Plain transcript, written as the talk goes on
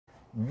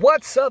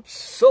What's up,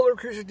 Solar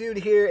Cruiser Dude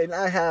here, and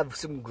I have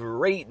some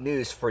great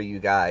news for you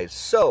guys.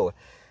 So,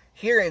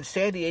 here in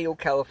San Diego,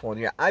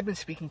 California, I've been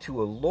speaking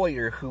to a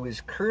lawyer who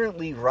is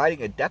currently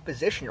writing a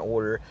deposition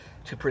order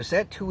to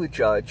present to a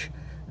judge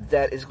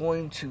that is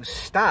going to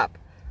stop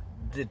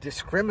the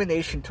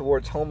discrimination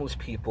towards homeless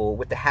people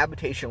with the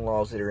habitation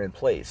laws that are in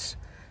place.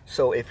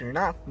 So, if you're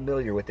not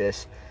familiar with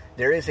this,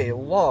 there is a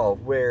law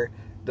where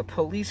the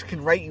police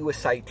can write you a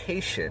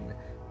citation.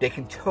 They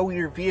can tow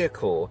your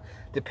vehicle.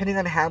 Depending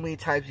on how many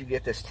times you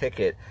get this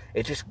ticket,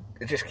 it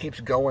just keeps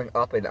going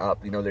up and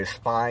up. You know, there's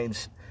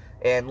fines.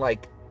 And,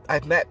 like,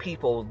 I've met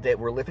people that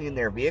were living in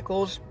their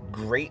vehicles,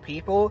 great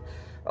people.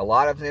 A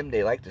lot of them,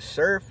 they like to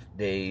surf.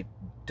 They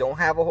don't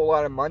have a whole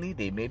lot of money.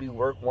 They maybe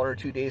work 1 or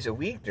 2 days a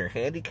week. They're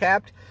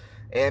handicapped.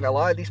 And a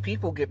lot of these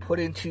people get put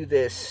into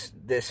this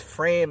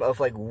frame of,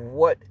 like,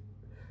 what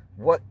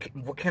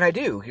can I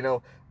do? You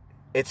know,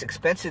 it's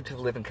expensive to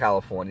live in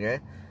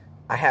California.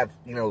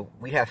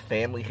 We have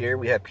family here,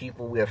 we have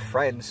people, we have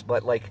friends,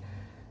 but, like,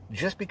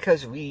 just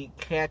because we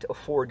can't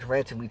afford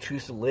rent and we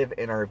choose to live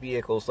in our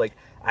vehicles, like,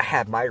 I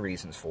have my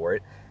reasons for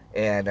it,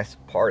 and that's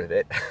part of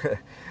it,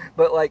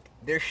 but, like,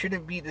 there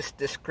shouldn't be this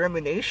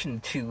discrimination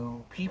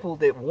to people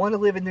that want to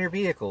live in their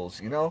vehicles,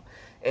 you know,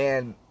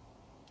 and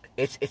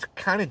it's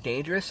kind of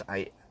dangerous.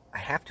 I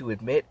have to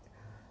admit,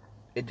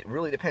 it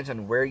really depends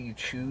on where you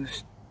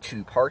choose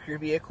to park your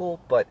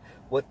vehicle, but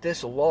what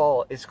this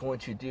law is going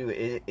to do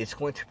is it's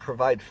going to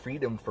provide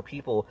freedom for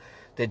people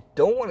that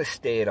don't want to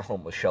stay at a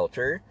homeless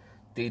shelter.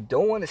 They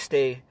don't want to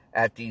stay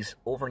at these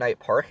overnight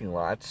parking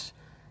lots.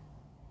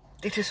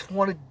 They just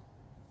want to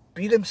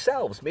be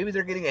themselves. Maybe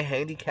they're getting a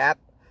handicap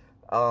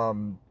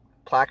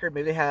placard.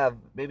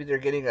 Maybe they're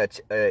getting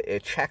a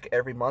check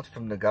every month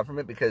from the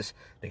government because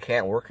they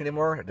can't work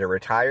anymore. They're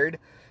retired.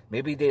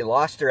 Maybe they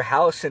lost their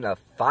house in a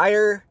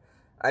fire.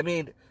 I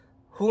mean,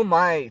 who am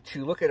I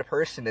to look at a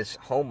person that's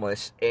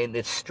homeless and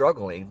that's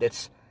struggling,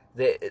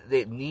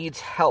 that needs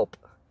help?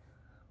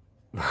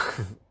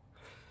 I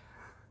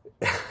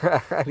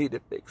need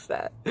to fix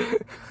that.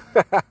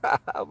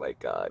 Oh my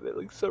god, it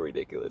looks so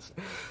ridiculous.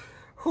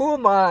 Who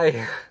am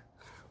I?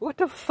 What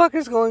the fuck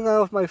is going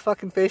on with my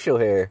fucking facial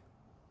hair?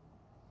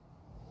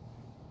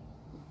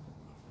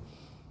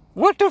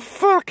 What the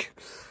fuck?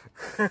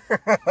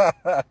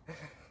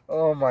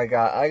 Oh my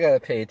god, I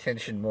gotta pay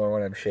attention more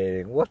when I'm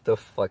shaving. What the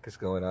fuck is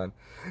going on?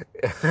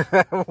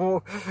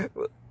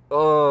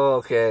 Oh,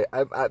 okay.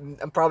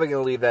 I'm probably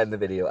gonna leave that in the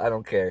video. I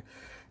don't care.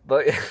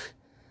 But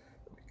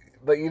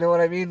you know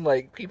what I mean?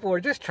 Like, people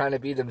are just trying to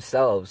be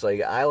themselves.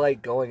 Like, I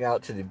like going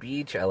out to the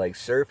beach. I like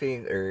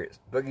surfing or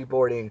boogie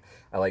boarding.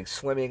 I like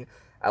swimming.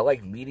 I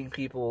like meeting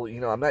people. You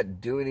know, I'm not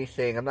doing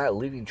anything. I'm not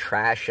leaving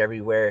trash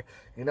everywhere.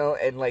 You know,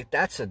 and, like,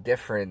 that's a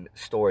different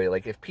story.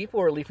 Like, if people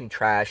are leaving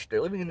trash,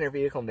 they're living in their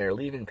vehicle and they're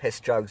leaving piss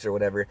jugs or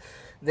whatever,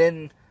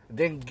 then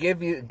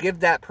give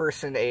that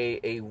person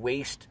a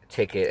waste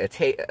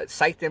ticket.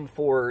 Cite them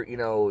for, you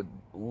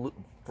know,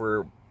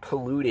 for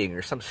polluting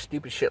or some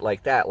stupid shit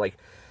like that. Like,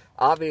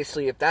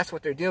 obviously, if that's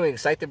what they're doing,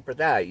 cite them for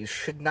that. You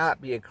should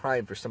not be a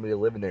crime for somebody to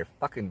live in their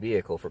fucking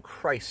vehicle, for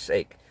Christ's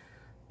sake.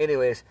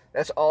 Anyways,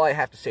 that's all I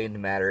have to say in the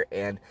matter,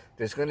 and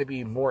there's going to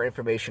be more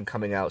information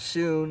coming out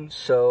soon,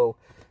 so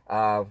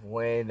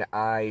when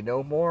I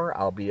know more,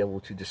 I'll be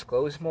able to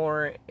disclose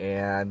more,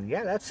 and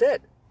yeah, that's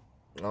it.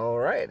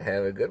 Alright,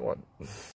 have a good one.